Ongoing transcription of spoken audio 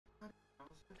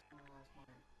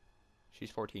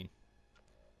She's 14.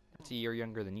 That's a year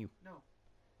younger than you. No,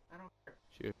 I don't care.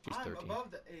 She's I'm 13.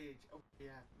 above the age. Oh yeah,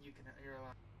 you're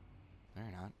allowed. No,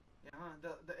 you're not. Yeah, huh?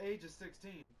 The age is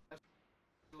 16. That's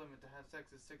the limit to have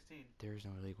sex is 16. There is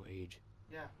no illegal age.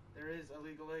 Yeah, there is a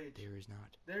legal age. There is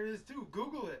not. There is too.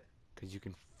 Google it. Because you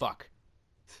can fuck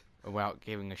without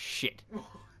giving a shit.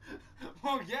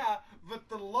 Well, yeah, but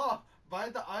the law, by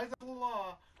the eyes of the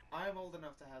law, I am old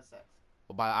enough to have sex.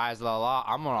 Well, by the eyes of the law,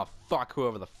 I'm gonna fuck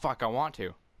whoever the fuck I want to.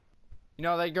 You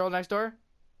know that girl next door?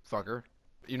 Fuck her.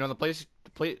 You know the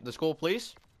school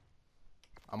police?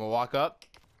 I'm gonna walk up.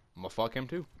 I'm gonna fuck him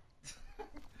too.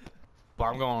 But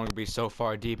I'm going to be so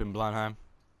far deep in Blundheim.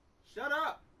 Shut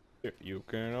up! If you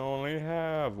can only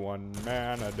have one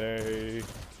man a day.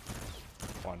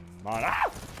 One man.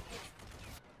 Ah!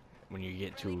 When you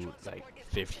get to like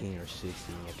 15 or 16,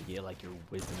 you have to get like your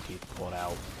wisdom teeth pulled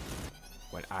out.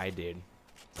 When I did,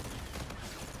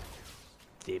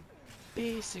 they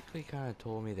basically kind of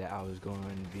told me that I was going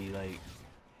to be like,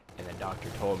 and the doctor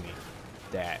told me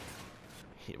that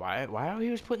why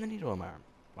he was putting the needle in my arm.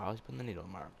 While I was putting the needle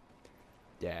in my arm,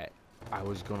 that I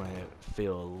was gonna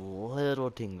feel a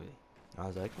little tingly. I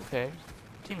was like, okay,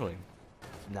 tingling,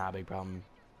 not a big problem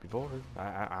before.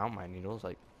 I don't mind needles.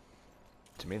 Like,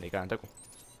 to me, they kind of tickle.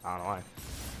 I don't know why.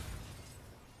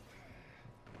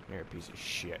 You're a piece of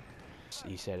shit.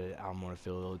 He said I'm gonna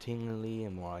feel a little tingly,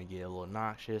 and gonna get a little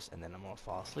nauseous, and then I'm gonna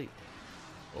fall asleep.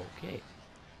 Okay,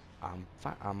 I'm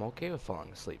fine. I'm okay with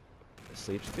falling asleep.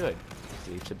 Sleep's good.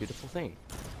 Sleep's a beautiful thing.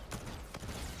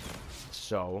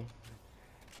 So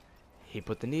he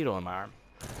put the needle in my arm,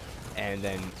 and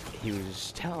then he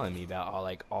was telling me about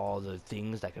all the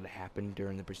things that could happen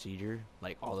during the procedure,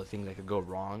 like all the things that could go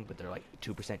wrong, but they're like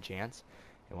 2% chance.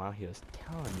 And while he was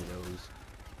telling me those,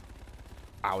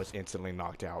 I was instantly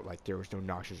knocked out. Like, there was no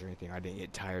nauseous or anything. I didn't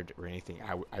get tired or anything.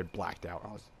 I blacked out.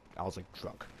 I was like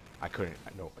drunk. I couldn't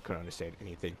understand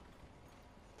anything.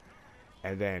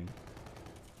 And then,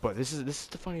 but this is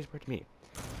the funniest part to me.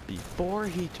 Before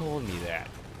he told me that,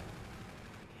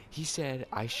 he said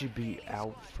I should be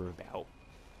out for about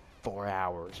 4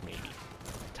 hours, maybe,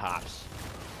 tops.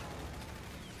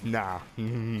 Nah.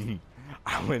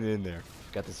 I went in there,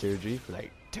 got the surgery for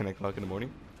like 10 o'clock in the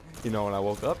morning. You know when I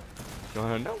woke up? You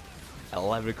wanna know?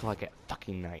 11 o'clock at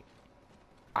fucking night.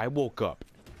 I woke up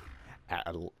at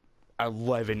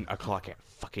 11 o'clock at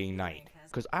fucking night.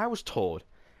 Because I was told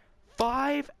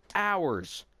 5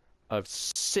 hours of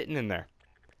sitting in there,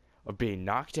 of being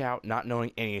knocked out, not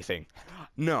knowing anything.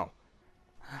 No.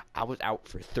 I was out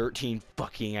for 13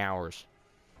 fucking hours.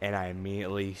 And I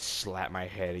immediately slapped my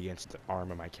head against the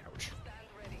arm of my couch.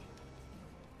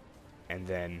 And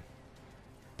then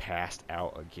passed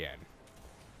out again.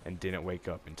 And didn't wake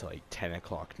up until like 10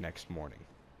 o'clock next morning.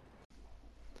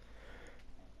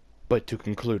 But to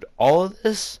conclude all of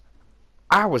this,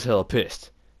 I was hella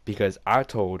pissed. Because I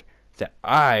told that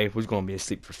I was going to be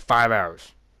asleep for 5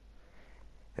 hours.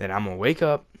 And then I'm going to wake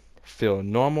up, feel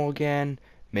normal again,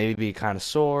 maybe be kind of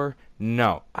sore.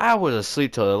 No, I was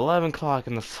asleep till 11 o'clock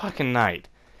in the fucking night.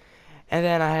 And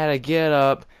then I had to get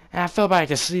up, and I fell back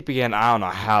to sleep again. I don't know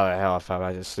how the hell I fell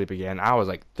back to sleep again. I was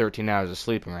like 13 hours of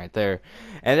sleeping right there.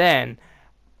 And then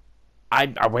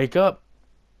I wake up,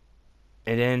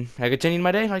 and then I continued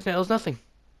my day like that was nothing.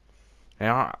 And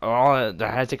I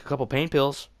had to take a couple pain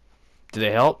pills. Did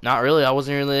they help? Not really. I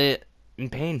wasn't really in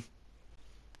pain.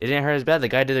 It didn't hurt as bad. The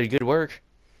guy did good work.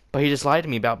 But he just lied to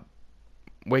me about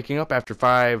waking up after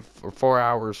 5 or 4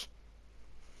 hours.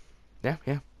 Yeah.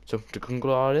 So to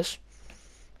conclude all of this,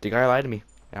 the guy lied to me.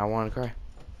 And I wanted to cry.